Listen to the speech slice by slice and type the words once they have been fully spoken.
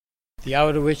The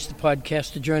hour to which the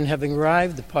podcast adjourned having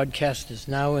arrived, the podcast is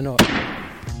now in order.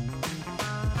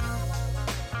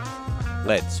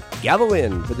 Let's gather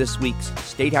in for this week's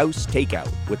State House Takeout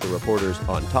with the reporters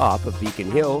on top of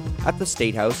Beacon Hill at the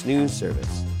State House News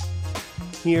Service.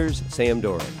 Here's Sam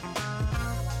Doran.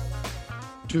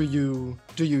 Do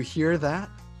you hear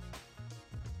that?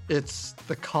 It's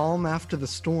the calm after the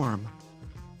storm.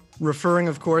 Referring,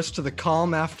 of course, to the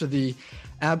calm after the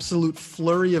absolute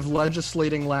flurry of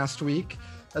legislating last week,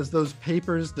 as those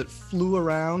papers that flew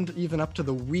around even up to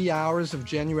the wee hours of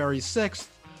January 6th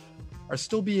are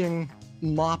still being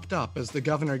mopped up as the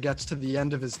governor gets to the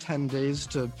end of his 10 days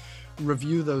to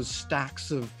review those stacks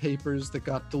of papers that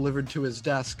got delivered to his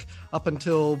desk up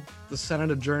until the Senate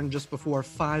adjourned just before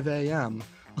 5 a.m.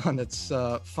 on its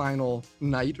final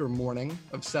night or morning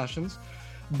of sessions.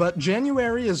 But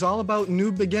January is all about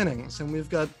new beginnings, and we've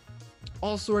got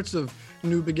all sorts of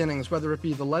new beginnings, whether it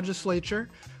be the legislature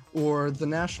or the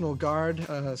National Guard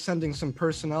sending some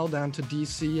personnel down to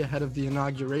D.C. ahead of the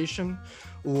inauguration,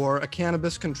 or a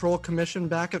Cannabis Control Commission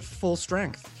back at full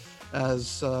strength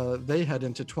as they head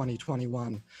into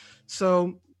 2021.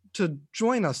 So to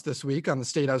join us this week on the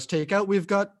State House Takeout, we've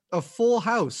got a full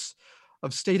house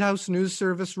of State House News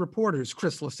Service reporters,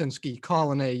 Chris Lasinski,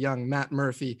 Colin A. Young, Matt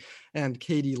Murphy, and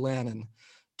Katie Lannon,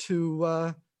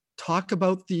 to talk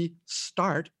about the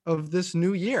start of this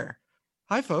new year.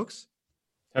 Hi, folks.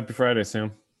 Happy Friday,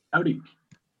 Sam. Howdy.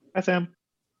 Hi, Sam.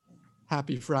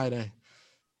 Happy Friday.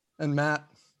 And Matt,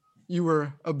 you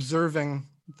were observing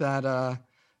that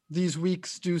these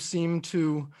weeks do seem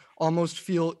to almost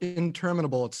feel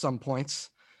interminable at some points,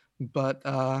 but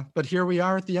here we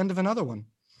are at the end of another one.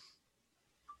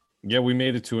 Yeah, we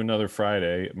made it to another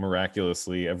Friday.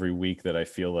 Miraculously, every week that I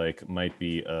feel like might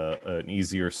be an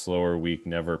easier, slower week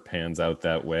never pans out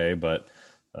that way. But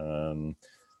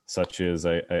such is,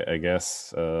 I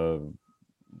guess,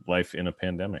 life in a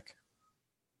pandemic.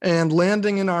 And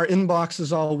landing in our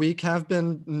inboxes all week have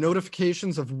been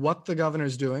notifications of what the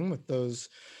governor's doing with those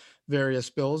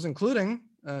various bills, including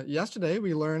yesterday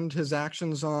we learned his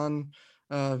actions on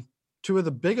two of the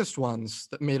biggest ones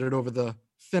that made it over the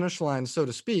finish line, so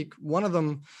to speak. One of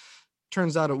them,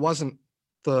 turns out it wasn't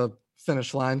the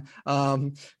finish line.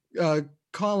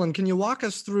 Colin, can you walk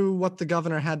us through what the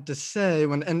governor had to say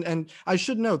when, and I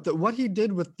should note that what he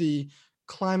did with the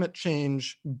climate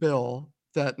change bill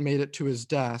that made it to his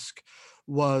desk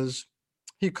was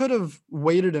he could have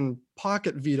waited and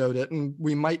pocket vetoed it, and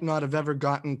we might not have ever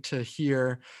gotten to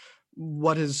hear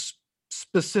what his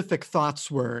specific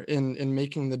thoughts were in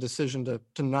making the decision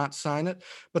to not sign it.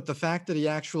 But the fact that he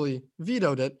actually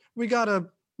vetoed it, we got a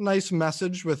nice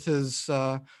message with his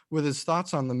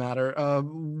thoughts on the matter.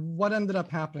 What ended up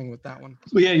happening with that one?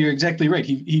 Well, yeah, you're exactly right.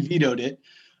 He vetoed it,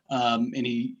 and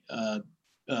he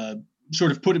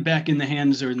sort of put it back in the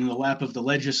hands or in the lap of the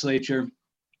legislature.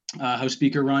 House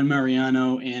Speaker Ron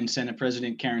Mariano and Senate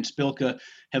President Karen Spilka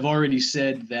have already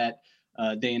said that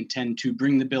they intend to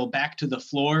bring the bill back to the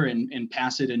floor and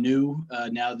pass it anew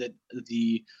now that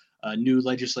the new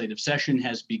legislative session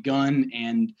has begun.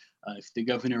 And if the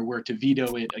governor were to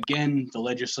veto it again, the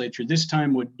legislature this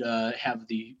time would have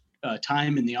the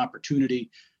time and the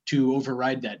opportunity to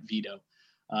override that veto.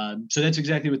 So that's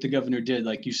exactly what the governor did.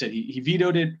 Like you said, he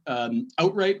vetoed it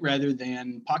outright rather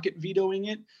than pocket vetoing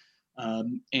it.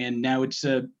 And now it's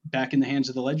back in the hands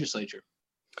of the legislature.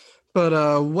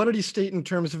 But what did he state in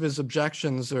terms of his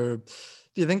objections? Or do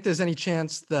you think there's any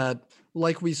chance that,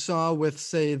 like we saw with,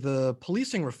 say, the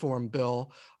policing reform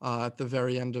bill at the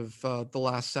very end of the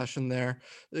last session there,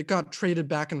 it got traded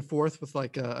back and forth with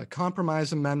like a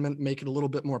compromise amendment, make it a little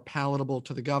bit more palatable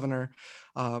to the governor?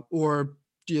 Or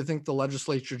do you think the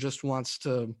legislature just wants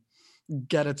to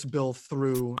get its bill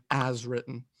through as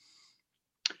written?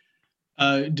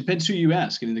 It depends who you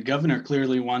ask. I mean, the governor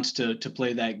clearly wants to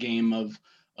play that game of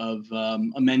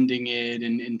amending it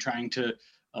and trying to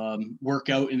work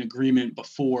out an agreement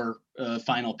before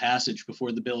final passage,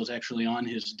 before the bill is actually on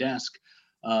his desk.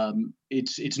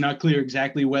 It's not clear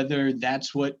exactly whether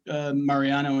that's what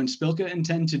Mariano and Spilka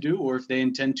intend to do, or if they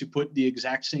intend to put the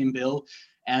exact same bill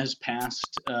as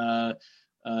passed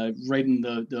right in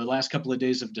the last couple of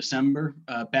days of December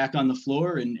back on the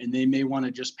floor, and they may want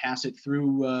to just pass it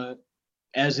through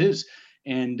as is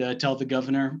and tell the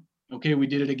governor, okay, we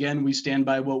did it again. We stand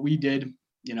by what we did,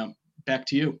 back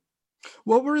to you.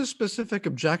 What were his specific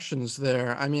objections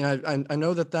there? I mean, I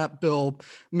know that that bill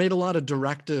made a lot of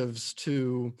directives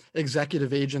to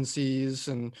executive agencies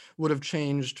and would have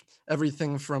changed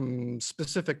everything from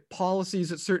specific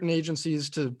policies at certain agencies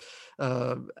to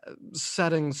uh,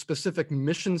 setting specific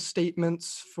mission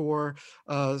statements for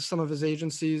some of his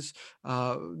agencies.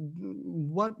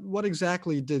 What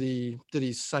exactly did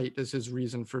he cite as his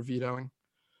reason for vetoing?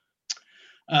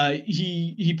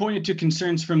 He pointed to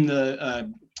concerns from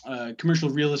the commercial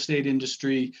real estate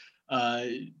industry,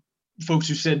 folks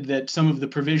who said that some of the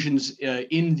provisions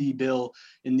in the bill,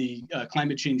 in the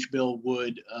climate change bill,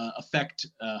 would affect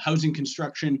housing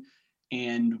construction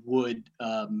and would,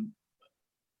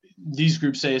 these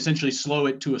groups say, essentially slow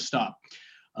it to a stop.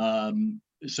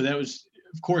 So that was,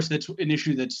 of course, that's an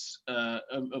issue that's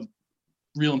of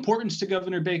real importance to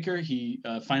Governor Baker. He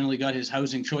finally got his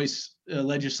housing choice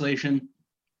legislation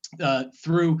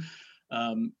through,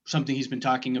 something he's been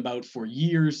talking about for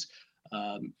years.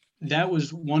 That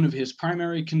was one of his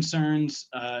primary concerns.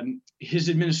 His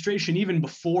administration, even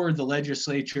before the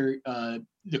legislature,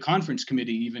 the conference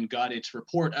committee even got its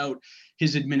report out,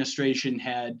 his administration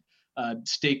had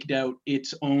staked out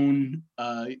its own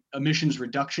emissions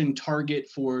reduction target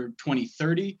for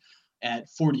 2030 at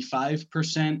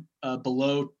 45%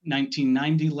 below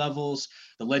 1990 levels.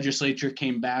 The legislature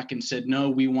came back and said,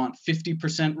 no, we want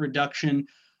 50% reduction.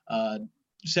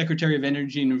 Secretary of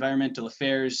Energy and Environmental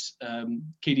Affairs,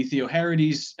 Katie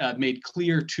Theoharides, made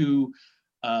clear to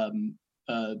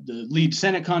the lead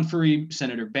Senate conferee,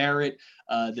 Senator Barrett,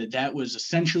 that was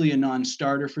essentially a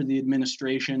non-starter for the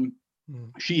administration.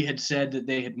 She had said that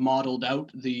they had modeled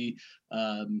out the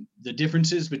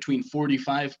differences between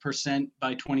 45%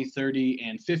 by 2030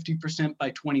 and 50%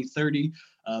 by 2030.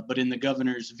 But in the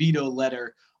governor's veto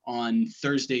letter on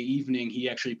Thursday evening, he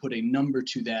actually put a number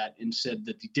to that and said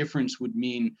that the difference would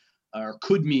mean, or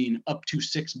could mean, up to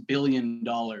 $6 billion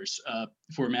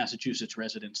for Massachusetts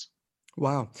residents.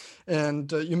 Wow.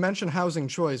 And you mentioned housing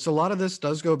choice. A lot of this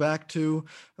does go back to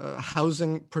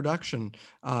housing production.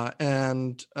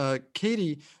 And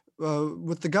Katie,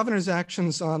 with the governor's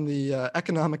actions on the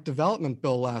economic development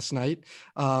bill last night,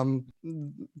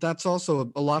 that's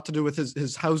also a lot to do with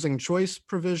his housing choice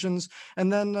provisions.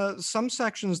 And then some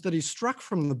sections that he struck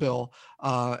from the bill.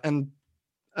 And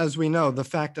as we know, the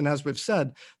fact, and as we've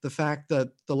said, the fact that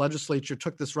the legislature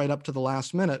took this right up to the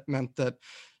last minute meant that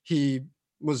he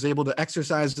was able to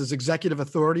exercise his executive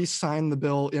authority, sign the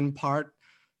bill in part,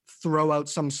 throw out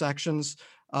some sections.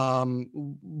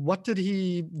 What did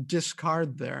he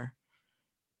discard there?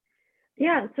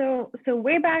 Yeah, so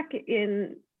way back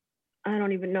in, I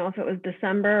don't even know if it was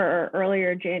December or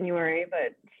earlier January,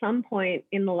 but some point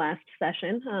in the last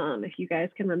session, if you guys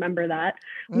can remember that,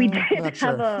 we did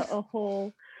have a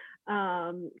whole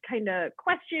kind of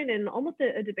question and almost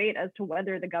a debate as to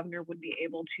whether the governor would be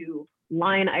able to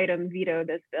line item veto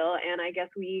this bill. And I guess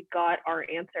we got our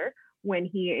answer when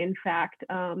he, in fact,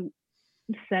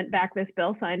 sent back this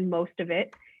bill, signed most of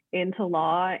it into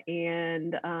law,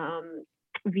 and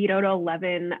vetoed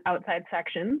 11 outside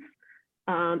sections.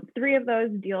 3 of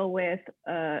those deal with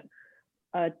a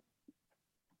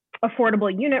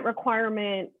affordable unit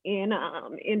requirement in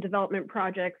development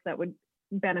projects that would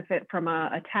benefit from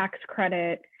a tax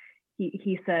credit.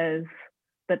 He says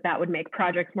that would make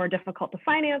projects more difficult to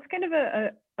finance. Kind of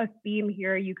a theme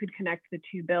here. You could connect the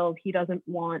 2 bills. He doesn't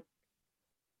want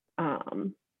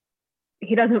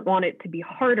it to be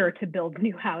harder to build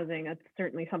new housing. That's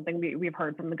certainly something we've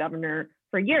heard from the governor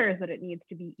for years, that it needs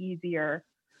to be easier.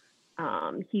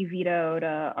 He vetoed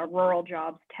a rural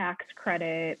jobs tax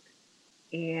credit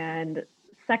and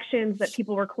sections that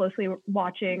people were closely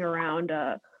watching around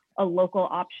a local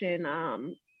option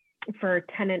for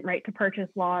tenant right to purchase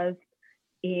laws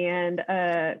and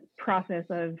a process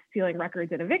of sealing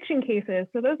records in eviction cases.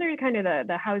 So those are kind of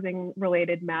the housing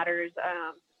related matters.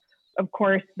 Of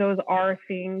course, those are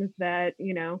things that,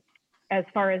 you know, as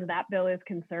far as that bill is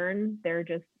concerned, they're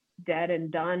just dead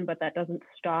and done, but that doesn't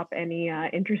stop any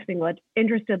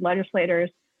interested legislators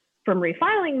from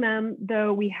refiling them,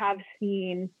 though we have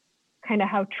seen kind of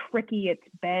how tricky it's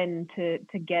been to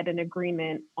get an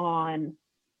agreement on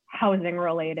housing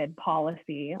related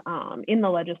policy in the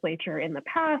legislature in the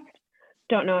past.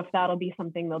 Don't know if that'll be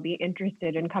something they'll be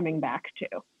interested in coming back to.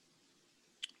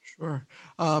 Sure.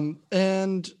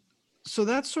 And so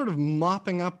that's sort of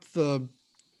mopping up the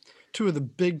 2 of the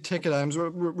big ticket items.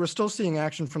 We're still seeing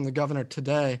action from the governor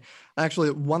today. Actually,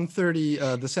 at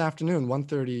 1:30 this afternoon,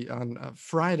 1:30 on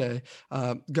Friday,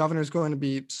 governor's going to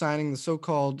be signing the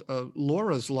so-called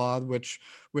Laura's Law, which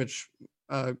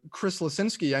Chris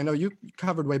Lisinski, I know you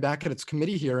covered way back at its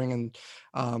committee hearing, and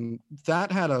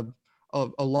that had a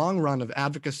a long run of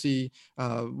advocacy,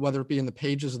 whether it be in the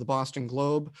pages of the Boston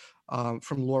Globe,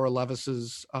 from Laura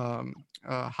Levis's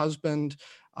husband,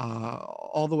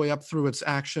 all the way up through its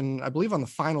action, I believe, on the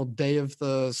final day of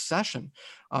the session.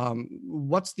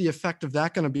 What's the effect of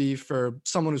that going to be for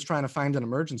someone who's trying to find an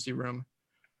emergency room?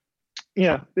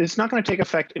 Yeah, it's not going to take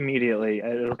effect immediately.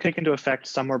 It'll kick into effect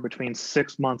somewhere between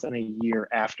 6 months and a year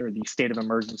after the state of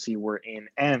emergency we're in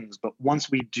ends. But once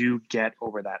we do get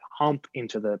over that hump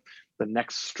into the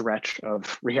next stretch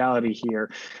of reality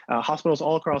here, hospitals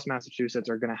all across Massachusetts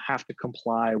are going to have to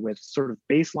comply with sort of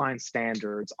baseline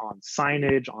standards on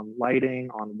signage, on lighting,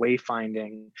 on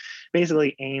wayfinding,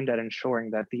 basically aimed at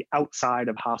ensuring that the outside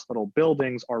of hospital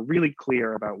buildings are really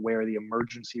clear about where the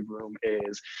emergency room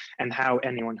is and how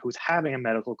anyone who's having a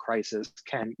medical crisis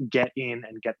can get in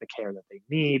and get the care that they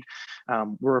need.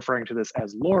 We're referring to this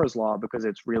as Laura's Law because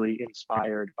it's really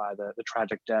inspired by the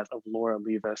tragic death of Laura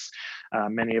Levis.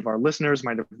 Many of our listeners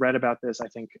might have read about this. I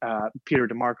think Peter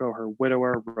DeMarco, her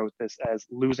widower, wrote this as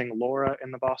Losing Laura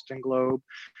in the Boston Globe.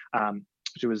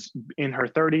 She was in her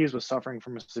 30s, was suffering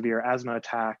from a severe asthma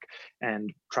attack,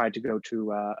 and tried to go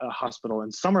to a hospital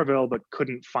in Somerville, but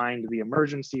couldn't find the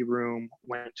emergency room,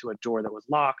 went to a door that was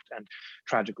locked, and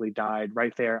tragically died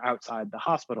right there outside the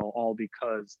hospital, all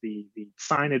because the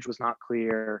signage was not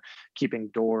clear, keeping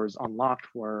doors unlocked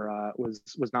was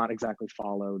not exactly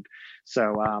followed.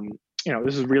 So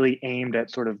this is really aimed at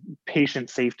sort of patient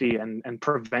safety and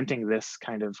preventing this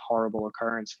kind of horrible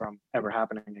occurrence from ever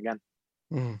happening again.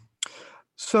 Mm.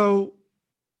 So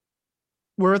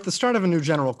we're at the start of a new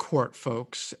general court,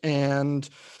 folks, and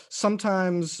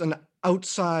sometimes an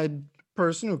outside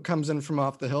person who comes in from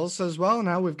off the hill says, well,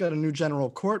 now we've got a new general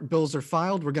court, bills are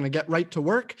filed, we're going to get right to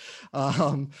work.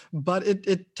 But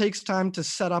it takes time to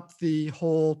set up the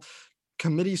whole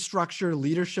committee structure,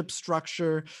 leadership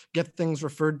structure, get things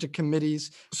referred to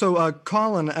committees. So,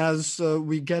 Colin, as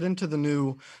we get into the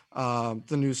new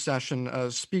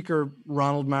session, Speaker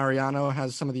Ronald Mariano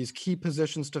has some of these key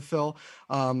positions to fill.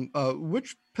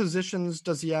 Which positions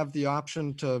does he have the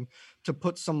option to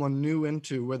put someone new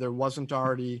into where there wasn't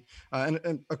already?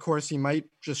 And of course, he might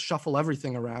just shuffle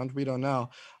everything around. We don't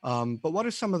know. But what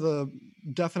are some of the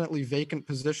definitely vacant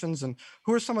positions, and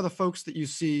who are some of the folks that you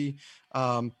see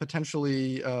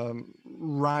potentially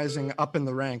rising up in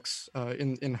the ranks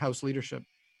in House leadership?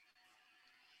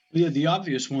 Yeah, the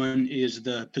obvious one is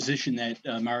the position that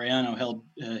Mariano held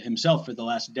himself for the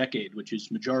last decade, which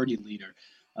is Majority Leader,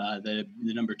 the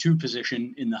number 2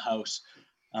 position in the House.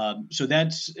 So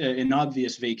that's an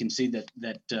obvious vacancy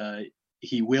that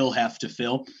he will have to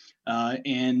fill.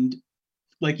 And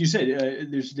like you said,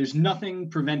 there's nothing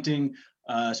preventing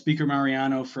Speaker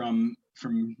Mariano from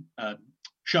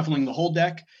shuffling the whole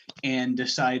deck and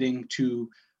deciding to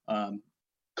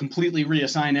completely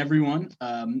reassign everyone.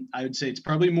 I would say it's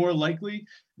probably more likely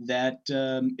that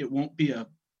it won't be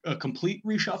a complete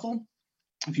reshuffle.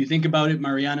 If you think about it,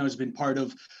 Mariano has been part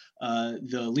of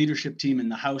the leadership team in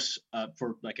the House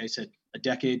for, like I said, a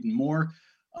decade and more.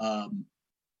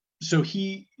 So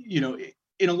he,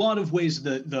 in a lot of ways,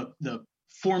 the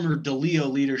former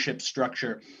DeLeo leadership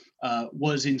structure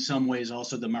was in some ways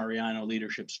also the Mariano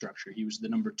leadership structure. He was the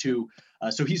number 2.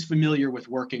 So he's familiar with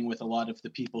working with a lot of the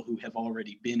people who have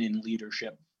already been in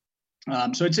leadership.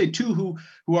 So I'd say 2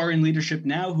 who are in leadership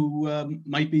now who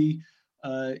might be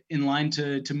in line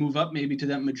to move up maybe to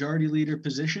that majority leader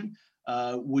position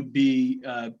would be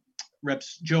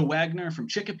Reps Joe Wagner from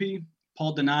Chicopee,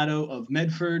 Paul Donato of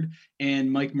Medford,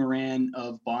 and Mike Moran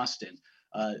of Boston.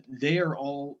 They are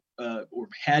all or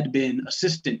had been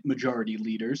assistant majority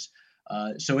leaders.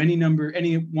 So any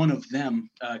one of them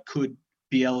could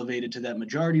be elevated to that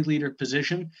majority leader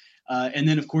position. And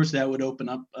then, of course, that would open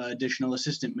up additional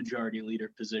assistant majority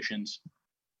leader positions.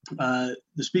 The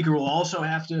Speaker will also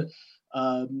have to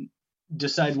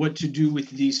decide what to do with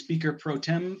the Speaker pro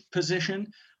tem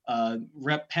position.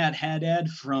 Rep Pat Haddad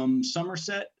from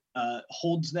Somerset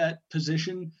holds that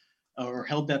position, or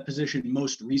held that position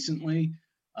most recently.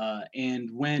 And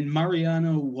when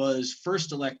Mariano was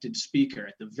first elected Speaker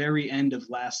at the very end of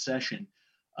last session,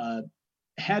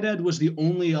 Haddad was the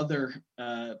only other,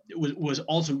 was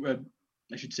also,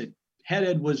 I should say,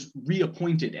 Haddad was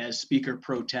reappointed as Speaker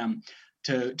pro tem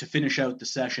to finish out the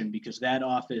session, because that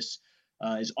office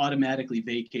is automatically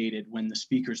vacated when the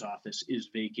Speaker's office is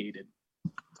vacated.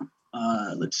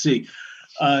 Let's see.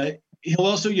 He'll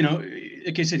also,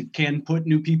 like I said, can put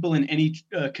new people in any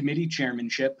committee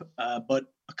chairmanship, but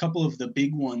a couple of the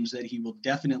big ones that he will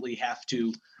definitely have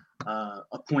to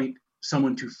appoint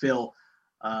someone to fill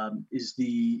is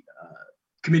the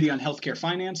Committee on Healthcare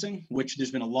Financing, which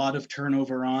there's been a lot of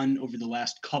turnover on over the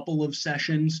last couple of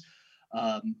sessions.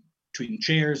 between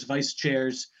chairs, vice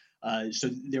chairs. So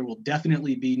there will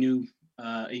definitely be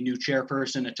a new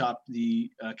chairperson atop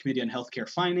the Committee on Healthcare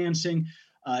Financing,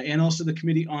 and also the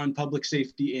Committee on Public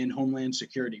Safety and Homeland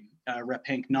Security. Rep.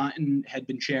 Hank Naughton had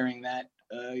been chairing that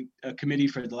committee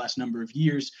for the last number of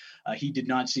years. He did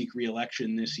not seek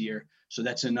re-election this year, so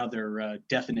that's another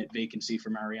definite vacancy for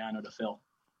Mariano to fill.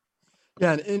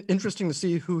 Yeah, and interesting to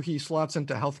see who he slots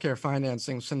into healthcare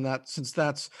financing, since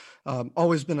that's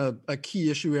always been a key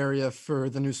issue area for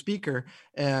the new speaker,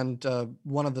 and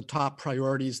one of the top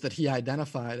priorities that he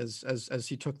identified as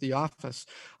he took the office.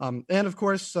 And of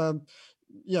course,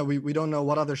 we don't know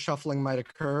what other shuffling might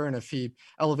occur, and if he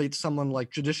elevates someone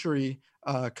like Judiciary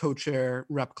co-chair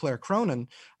Rep. Claire Cronin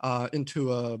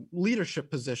into a leadership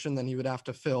position, then he would have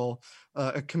to fill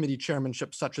a committee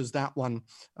chairmanship such as that one.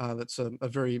 That's a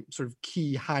very sort of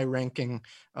key, high-ranking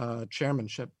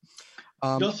chairmanship.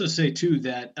 I'd also say too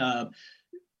that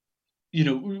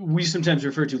we sometimes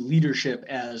refer to leadership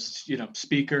as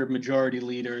speaker, majority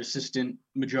leader, assistant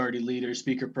majority leader,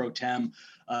 speaker pro tem,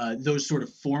 those sort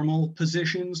of formal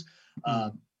positions.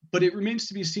 But it remains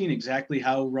to be seen exactly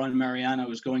how Ron Mariano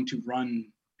is going to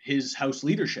run his House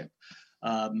leadership.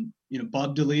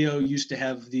 Bob DeLeo used to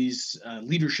have these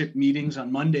leadership meetings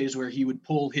on Mondays where he would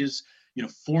pull his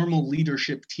formal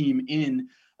leadership team in,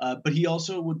 but he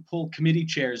also would pull committee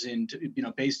chairs in to,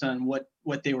 based on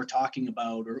what they were talking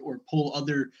about, or pull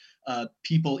other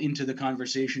people into the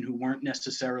conversation who weren't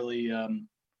necessarily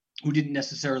who didn't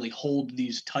necessarily hold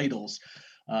these titles.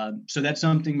 So that's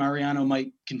something Mariano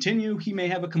might continue. He may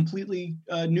have a completely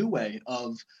new way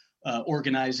of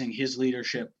organizing his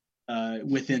leadership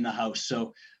within the House.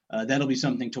 So that'll be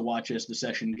something to watch as the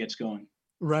session gets going.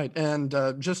 Right. And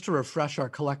just to refresh our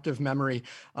collective memory,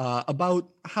 about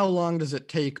how long does it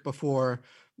take before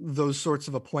those sorts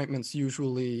of appointments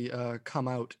usually come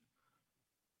out?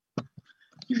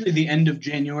 Usually the end of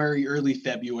January, early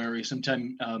February,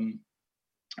 sometime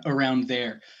around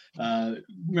there.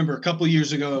 Remember, a couple of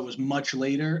years ago, it was much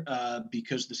later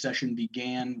because the session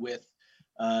began with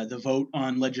the vote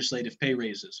on legislative pay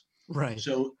raises. Right.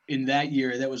 So in that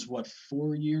year, that was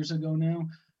 4 years ago now,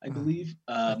 I believe.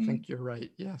 I think you're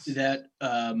right. Yes. That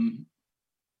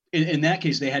in that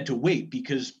case, they had to wait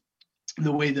because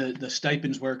the way the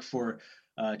stipends work for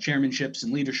chairmanships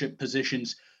and leadership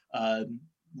positions,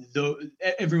 though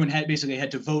everyone had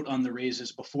to vote on the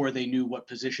raises before they knew what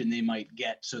position they might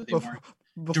get, so they weren't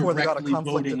before they got a directly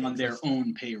conflict voting on their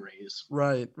own pay raise.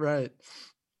 Right.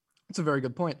 That's a very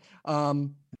good point.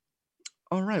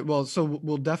 All right. Well, so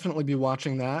we'll definitely be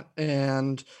watching that.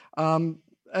 And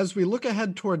as we look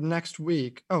ahead toward next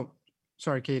week, oh,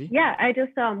 sorry, Katie. Yeah, I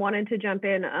just wanted to jump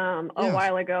in. A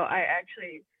while ago, I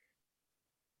actually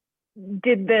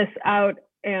did this out,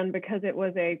 and because it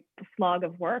was a slog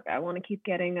of work, I want to keep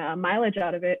getting mileage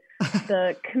out of it.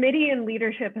 The committee and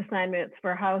leadership assignments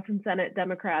for House and Senate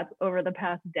Democrats over the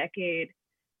past decade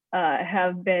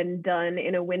have been done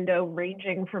in a window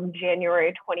ranging from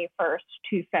January 21st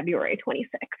to February 26th.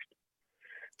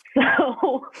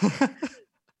 So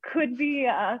could be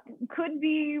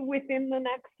within the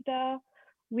next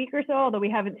week or so, although we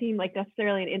haven't seen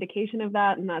necessarily an indication of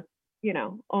that, and that's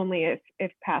only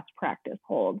if past practice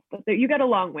holds. But you get a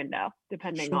long window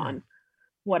depending on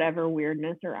whatever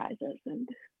weirdness arises, and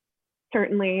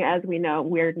certainly, as we know,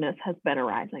 weirdness has been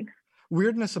arising.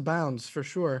 Weirdness abounds for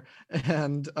sure,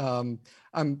 and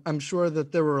I'm sure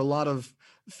that there were a lot of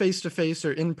face-to-face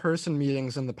or in-person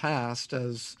meetings in the past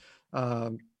as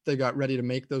they got ready to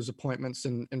make those appointments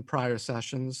in prior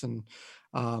sessions, and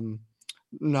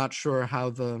not sure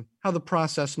how the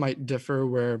process might differ,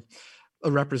 where a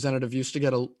representative used to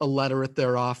get a letter at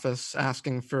their office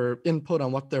asking for input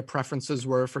on what their preferences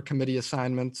were for committee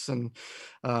assignments, and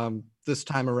this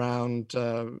time around,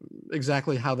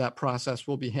 exactly how that process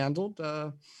will be handled,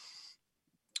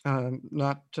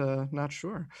 not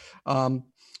sure.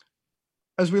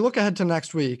 As we look ahead to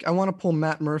next week, I want to pull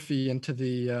Matt Murphy into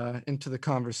the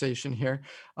conversation here,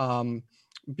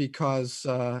 because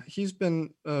he's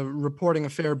been reporting a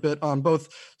fair bit on both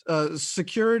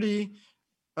security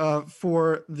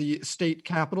for the state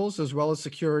capitals as well as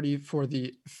security for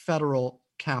the federal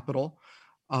capital,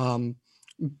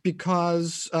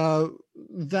 because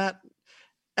that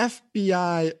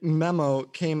FBI memo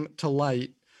came to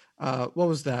light, what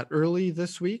was that, early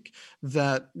this week,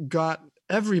 that got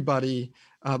everybody,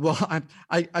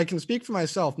 I can speak for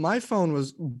myself. My phone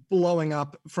was blowing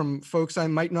up from folks I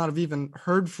might not have even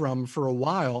heard from for a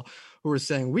while, who were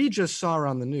saying, we just saw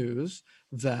on the news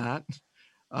that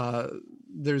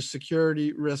there's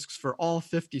security risks for all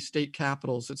 50 state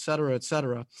capitals, et cetera, et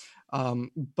cetera.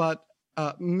 But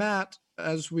Matt,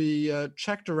 as we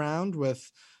checked around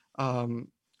with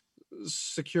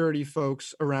security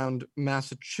folks around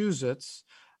Massachusetts,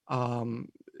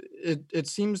 it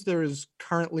seems there is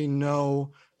currently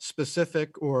no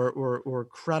specific or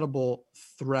credible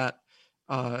threat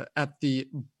at the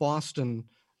Boston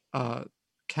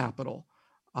Capitol.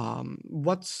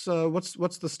 What's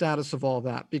the status of all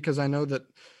that? Because I know that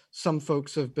some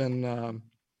folks have been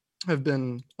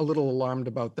a little alarmed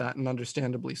about that, and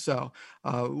understandably so.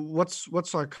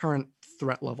 What's our current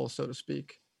threat level, so to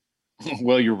speak?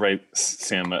 Well, you're right,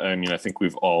 Sam. I mean, I think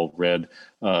we've all read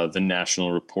the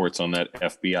national reports on that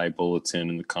FBI bulletin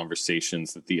and the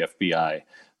conversations that the FBI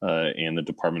and the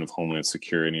Department of Homeland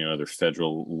Security and other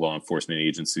federal law enforcement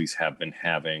agencies have been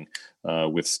having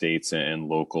with states and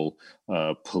local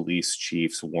police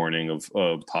chiefs, warning of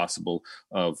possible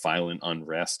violent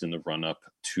unrest in the run-up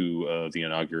to the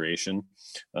inauguration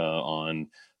on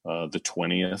the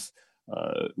 20th.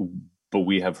 But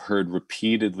we have heard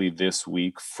repeatedly this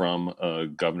week from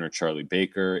Governor Charlie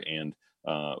Baker and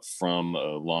from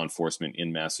law enforcement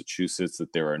in Massachusetts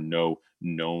that there are no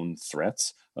known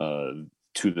threats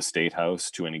to the State House,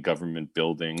 to any government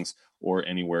buildings, or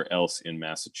anywhere else in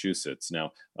Massachusetts.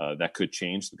 Now, that could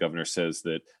change. The governor says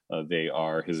that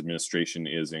his administration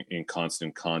is in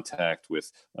constant contact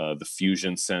with the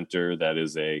Fusion Center. That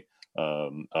is a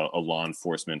law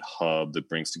enforcement hub that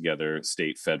brings together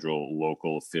state, federal,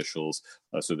 local officials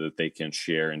so that they can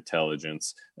share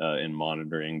intelligence and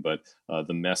monitoring. But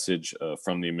the message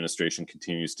from the administration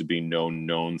continues to be no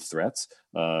known threats.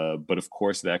 But of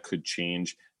course, that could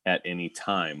change at any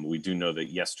time. We do know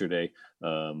that yesterday,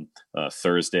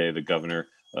 Thursday, the governor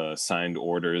signed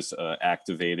orders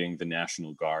activating the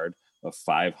National Guard.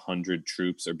 500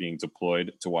 troops are being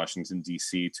deployed to Washington,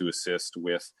 D.C. to assist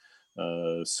with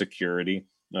security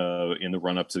in the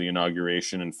run-up to the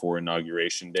inauguration and for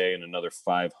Inauguration Day, and another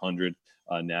 500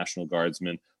 National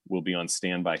Guardsmen will be on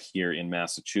standby here in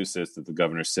Massachusetts that the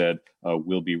governor said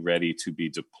will be ready to be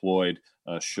deployed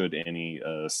should any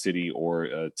city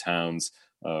or towns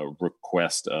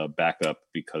request backup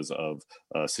because of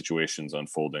situations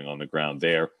unfolding on the ground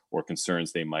there, or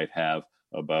concerns they might have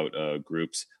about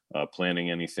groups planning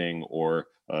anything or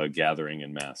gathering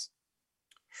in mass.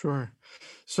 Sure.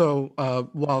 So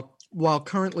while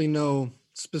currently no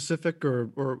specific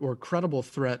or credible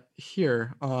threat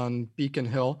here on Beacon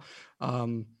Hill,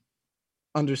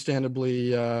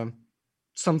 understandably,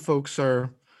 some folks are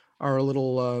a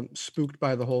little spooked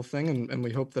by the whole thing, and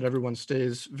we hope that everyone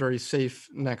stays very safe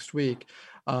next week.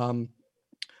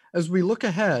 As we look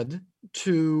ahead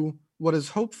to what is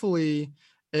hopefully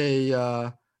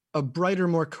a brighter,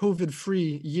 more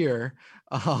COVID-free year,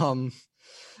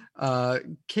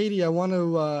 Katie, I want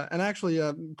to, and actually,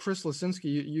 Chris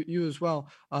Lasinski, you as well,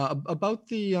 about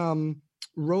the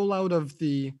rollout of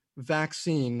the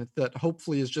vaccine that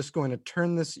hopefully is just going to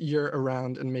turn this year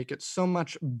around and make it so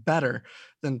much better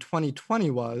than 2020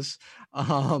 was.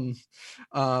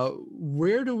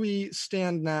 Where do we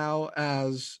stand now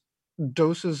as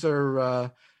doses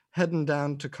are heading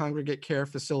down to congregate care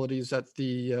facilities at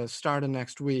the start of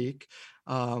next week?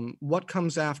 What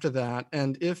comes after that?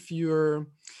 And if you're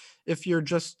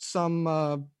just some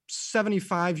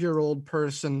 75-year-old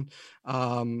person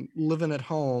living at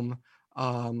home,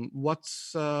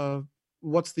 what's the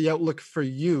outlook for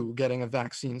you getting a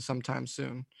vaccine sometime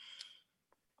soon?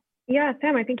 Yeah,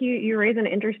 Sam, I think you raise an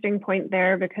interesting point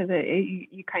there, because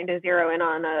you kind of zero in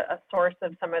on a source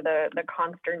of some of the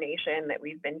consternation that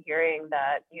we've been hearing,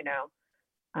 that,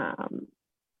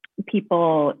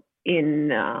 people in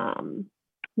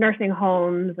nursing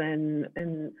homes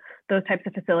and those types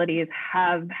of facilities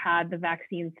have had the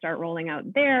vaccine start rolling out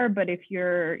there. But if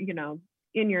you're,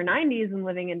 in your 90s and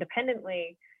living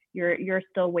independently, you're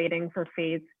still waiting for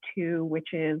phase 2,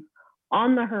 which is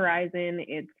on the horizon.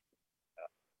 It's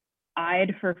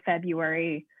eyed for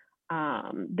February.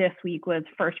 This week was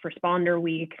First Responder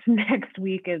Week. Next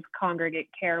week is Congregate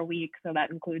Care Week. So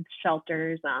that includes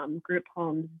shelters, group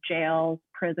homes, jails,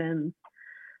 prisons.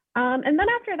 And then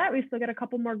after that, we still get a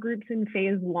couple more groups in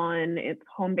phase 1. It's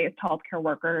home-based healthcare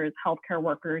workers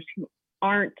who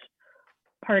aren't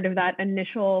part of that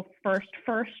initial first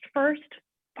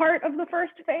part of the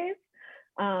first phase.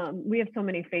 We have so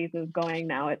many phases going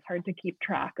now, it's hard to keep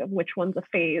track of which one's a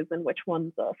phase and which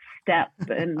one's a step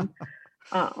and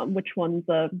which one's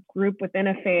a group within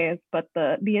a phase. But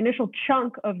the initial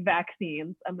chunk of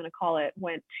vaccines, I'm going to call it,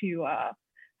 went to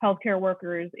healthcare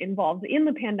workers involved in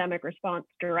the pandemic response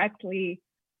directly.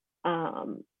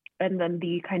 And then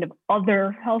the kind of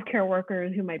other healthcare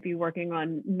workers who might be working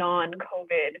on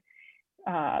non-COVID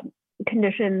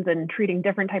conditions and treating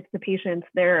different types of patients,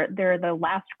 they're the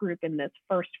last group in this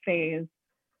first phase.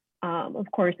 Of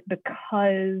course,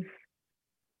 because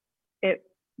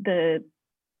the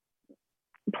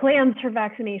plans for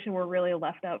vaccination were really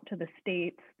left out to the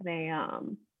states.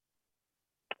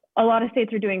 A lot of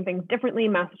states are doing things differently.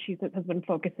 Massachusetts has been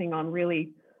focusing on really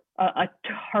a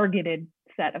targeted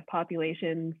set of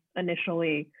populations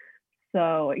initially.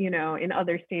 So, in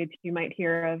other states, you might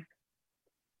hear of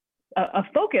a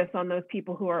focus on those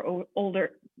people who are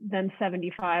older than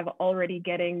 75 already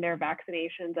getting their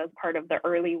vaccinations as part of the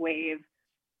early wave.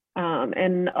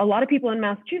 And a lot of people in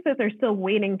Massachusetts are still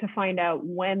waiting to find out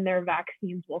when their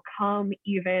vaccines will come,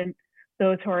 even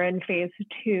those who are in phase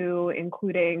 2,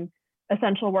 including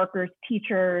essential workers,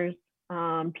 teachers,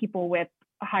 people with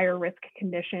higher risk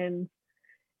conditions.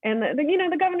 And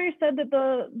the governor said that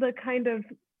the kind of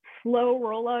slow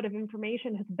rollout of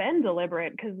information has been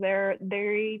deliberate because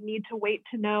they need to wait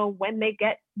to know when they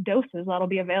get doses that'll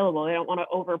be available. They don't want to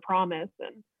overpromise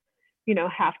and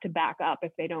have to back up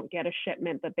if they don't get a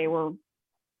shipment that they were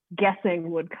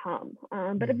guessing would come.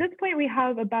 But at this point, we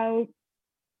have about,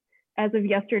 as of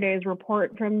yesterday's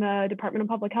report from the Department of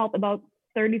Public Health, about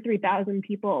 33,000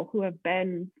 people who have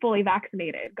been fully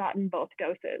vaccinated, gotten both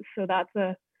doses. So that's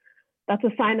a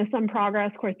sign of some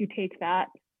progress. Of course, you take that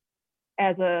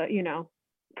as a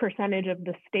percentage of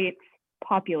the state's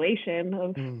population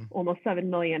of almost 7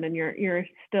 million, and you're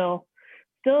still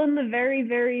in the very,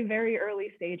 very, very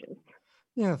early stages.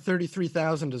 Yeah,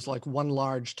 33,000 is like one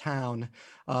large town.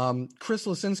 Chris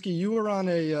Lisinski, you were on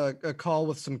a call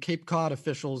with some Cape Cod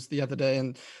officials the other day,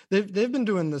 and they've been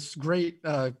doing this great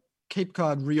Cape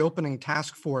Cod reopening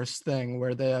task force thing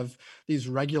where they have these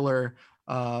regular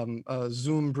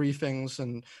Zoom briefings,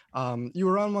 and you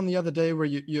were on one the other day where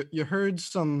you heard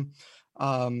some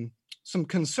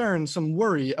concern, some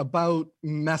worry about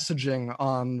messaging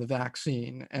on the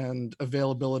vaccine and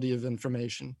availability of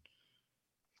information.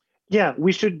 Yeah,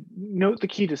 we should note the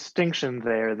key distinction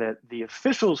there that the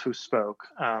officials who spoke,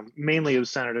 mainly it was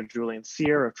Senator Julian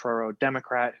Cyr of Truro,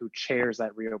 Democrat, who chairs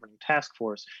that reopening task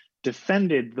force,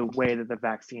 defended the way that the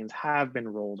vaccines have been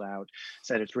rolled out,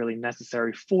 said it's really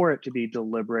necessary for it to be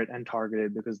deliberate and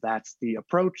targeted because that's the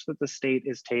approach that the state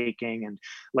is taking. And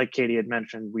like Katie had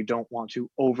mentioned, we don't want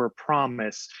to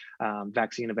overpromise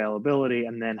vaccine availability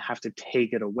and then have to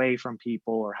take it away from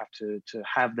people or have to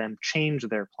have them change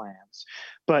their plans.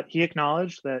 But he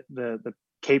acknowledged that the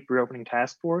Cape Reopening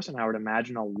Task Force, and I would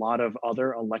imagine a lot of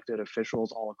other elected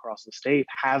officials all across the state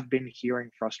have been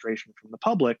hearing frustration from the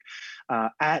public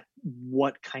at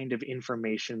what kind of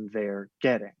information they're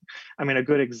getting. I mean, a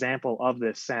good example of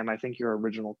this, Sam, I think your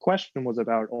original question was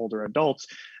about older adults.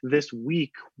 This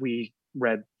week, we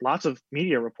read lots of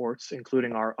media reports,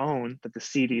 including our own, that the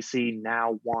CDC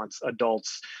now wants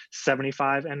adults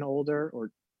 75 and older, or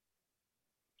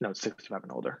no, 65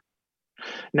 and older.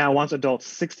 Now wants adults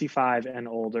 65 and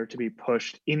older to be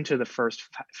pushed into the first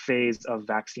phase of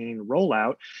vaccine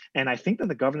rollout. And I think that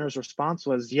the governor's response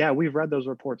was, yeah, we've read those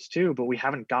reports too, but we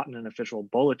haven't gotten an official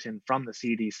bulletin from the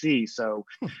CDC. So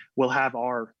we'll have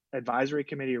our advisory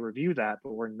committee review that,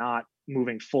 but we're not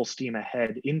moving full steam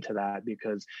ahead into that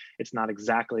because it's not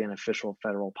exactly an official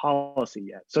federal policy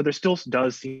yet. So there still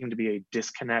does seem to be a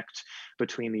disconnect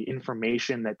between the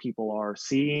information that people are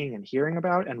seeing and hearing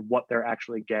about and what they're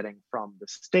actually getting from the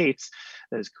states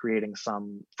that is creating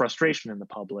some frustration in the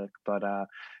public. But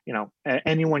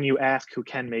anyone you ask who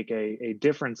can make a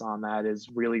difference on that is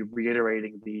really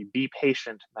reiterating the be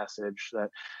patient message that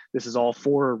this is all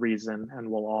for a reason and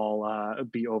will all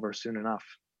be over soon enough.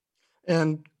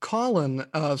 And Colin,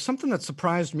 something that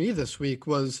surprised me this week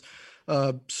was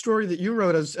a story that you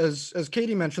wrote, as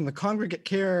Katie mentioned, the congregate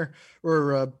care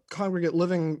or congregate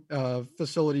living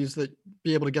facilities that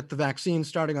be able to get the vaccine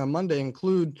starting on Monday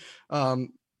include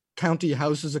county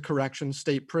houses of correction,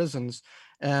 state prisons.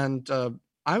 And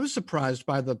I was surprised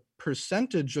by the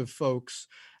percentage of folks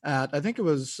at, I think it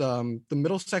was the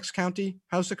Middlesex County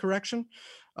House of Correction,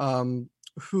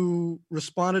 who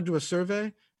responded to a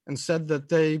survey and said that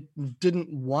they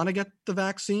didn't want to get the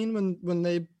vaccine when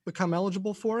they become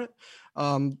eligible for it.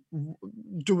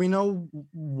 Do we know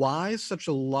why such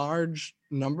a large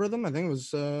number of them? I think it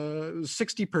was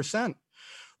 60%.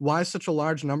 Why such a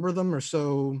large number of them are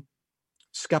so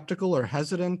skeptical or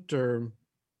hesitant or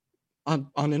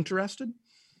uninterested?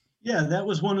 Yeah, that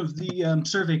was one of the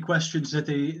survey questions that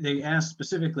they asked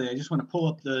specifically. I just want to pull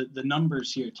up the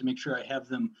numbers here to make sure I have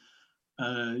them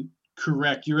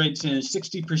correct. You're right, Sam.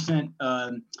 60%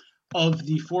 of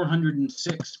the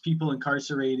 406 people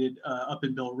incarcerated up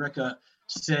in Billerica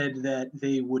said that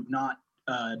they would not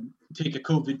take a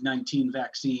COVID-19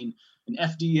 vaccine, an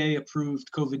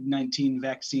FDA-approved COVID-19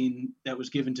 vaccine that was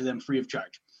given to them free of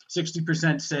charge.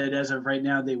 60% said as of right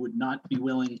now they would not be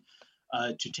willing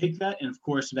to take that. And of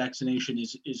course, vaccination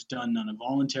is done on a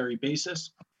voluntary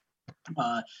basis.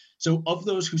 So of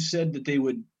those who said that they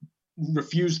would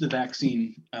refuse the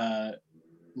vaccine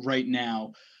right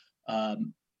now,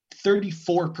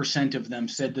 34% of them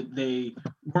said that they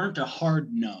weren't a hard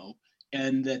no,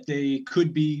 and that they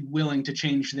could be willing to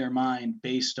change their mind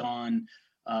based on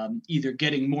either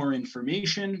getting more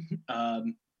information,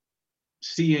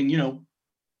 seeing,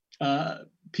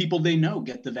 people they know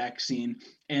get the vaccine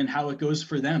and how it goes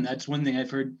for them. That's one thing I've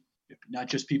heard, not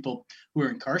just people who are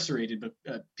incarcerated,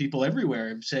 but people everywhere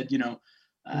have said,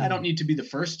 I don't need to be the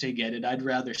first to get it. I'd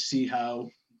rather see how,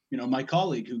 my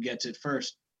colleague who gets it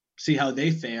first, see how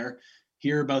they fare,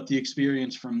 hear about the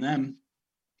experience from them,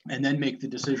 and then make the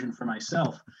decision for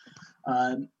myself.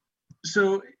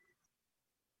 So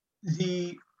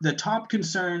the top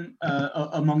concern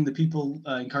among the people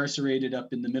incarcerated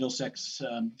up in the Middlesex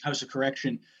House of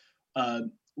Correction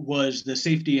was the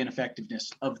safety and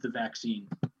effectiveness of the vaccine.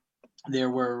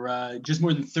 There were just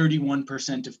more than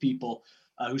 31% of people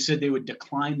who said they would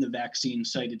decline the vaccine,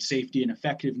 cited safety and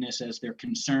effectiveness as their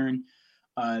concern.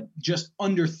 Just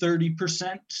under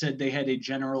 30% said they had a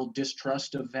general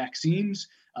distrust of vaccines,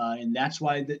 and that's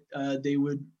why they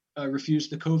would refuse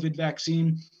the COVID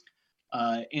vaccine.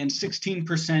 And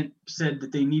 16% said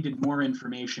that they needed more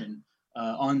information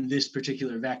on this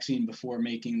particular vaccine before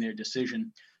making their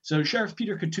decision. So Sheriff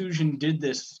Peter Katouzian did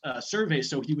this survey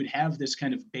so he would have this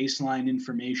kind of baseline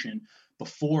information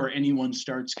before anyone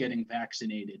starts getting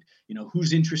vaccinated.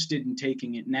 Who's interested in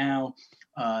taking it now,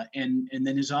 and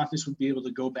then his office would be able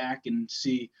to go back and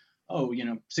see,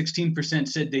 16%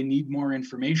 said they need more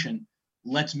information.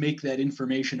 Let's make that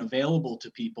information available to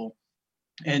people,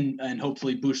 and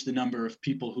hopefully boost the number of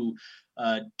people who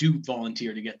do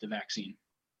volunteer to get the vaccine.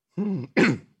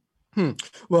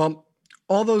 Well,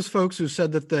 all those folks who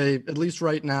said that they, at least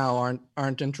right now,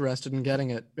 aren't interested in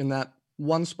getting it in that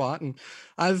one spot, and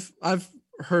I've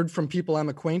heard from people I'm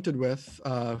acquainted with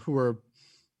who are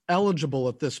eligible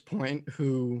at this point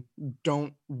who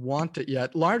don't want it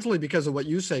yet, largely because of what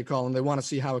you say, Colin. They want to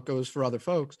see how it goes for other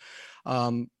folks.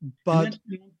 But that's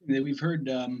the one thing that we've heard.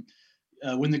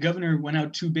 When the governor went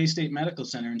out to Bay State Medical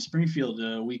Center in Springfield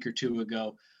a week or two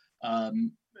ago,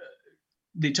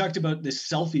 they talked about this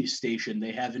selfie station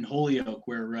they have in Holyoke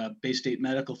where Bay State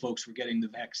medical folks were getting the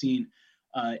vaccine,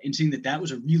 and seeing that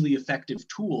was a really effective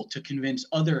tool to convince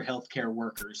other healthcare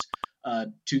workers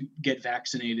to get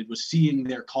vaccinated, was seeing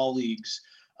their colleagues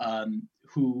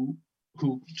who,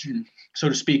 so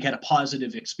to speak, had a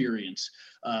positive experience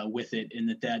with it, and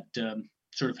that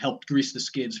sort of helped grease the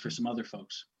skids for some other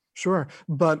folks. Sure,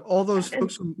 but all those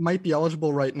folks who might be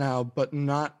eligible right now but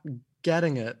not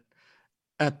getting it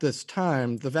at this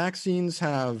time, the vaccines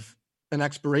have an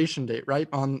expiration date, right,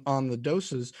 on the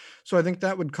doses. So I think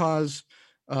that would cause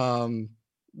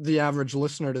the average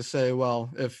listener to say,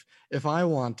 well, if I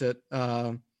want it,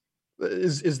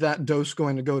 is that dose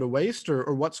going to go to waste,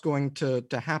 or what's going to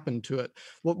happen to it?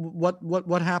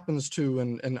 What happens to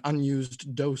an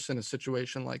unused dose in a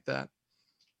situation like that?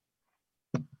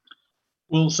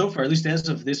 Well, so far, at least as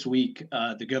of this week,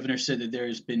 the governor said that there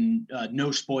has been no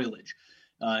spoilage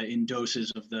in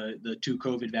doses of the two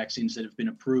COVID vaccines that have been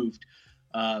approved.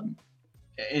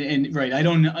 And right, I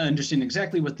don't understand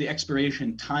exactly what the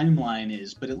expiration timeline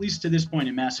is, but at least to this point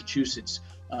in Massachusetts,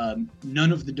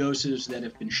 none of the doses that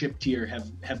have been shipped here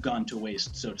have gone to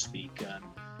waste, so to speak.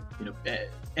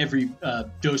 Every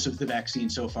dose of the vaccine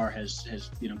so far has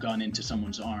gone into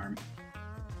someone's arm.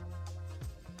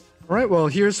 All right. Well,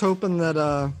 here's hoping that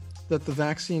the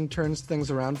vaccine turns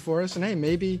things around for us, and hey,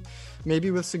 maybe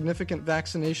with significant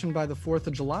vaccination by the 4th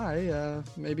of July,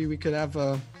 maybe we could have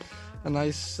a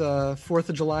nice 4th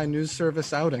of July news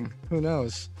service outing. Who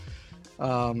knows?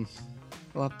 We'll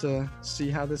have to see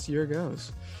how this year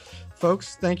goes.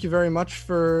 Folks, thank you very much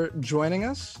for joining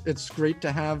us. It's great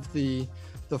to have the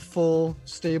full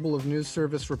stable of news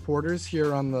service reporters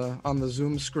here on the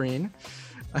Zoom screen,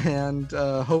 and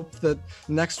hope that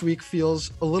next week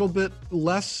feels a little bit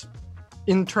less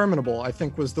interminable, I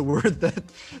think was the word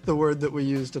that we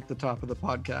used at the top of the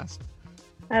podcast.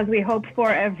 As we hope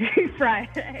for every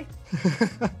Friday.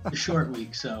 A short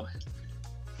week, so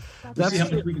we'll see how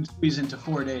much we can squeeze into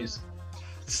 4 days.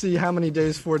 See how many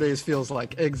days 4 days feels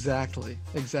like. Exactly.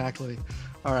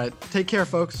 All right. Take care,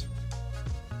 folks.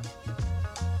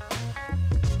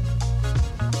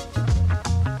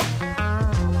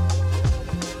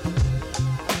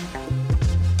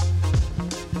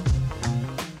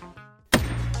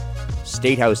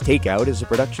 State House Takeout is a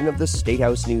production of the State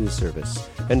House News Service.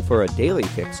 And for a daily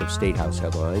fix of State House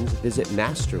headlines, visit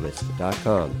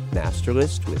Nasterlist.com.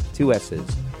 Nasterlist with 2 S's.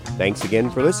 Thanks again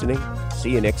for listening.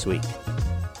 See you next week.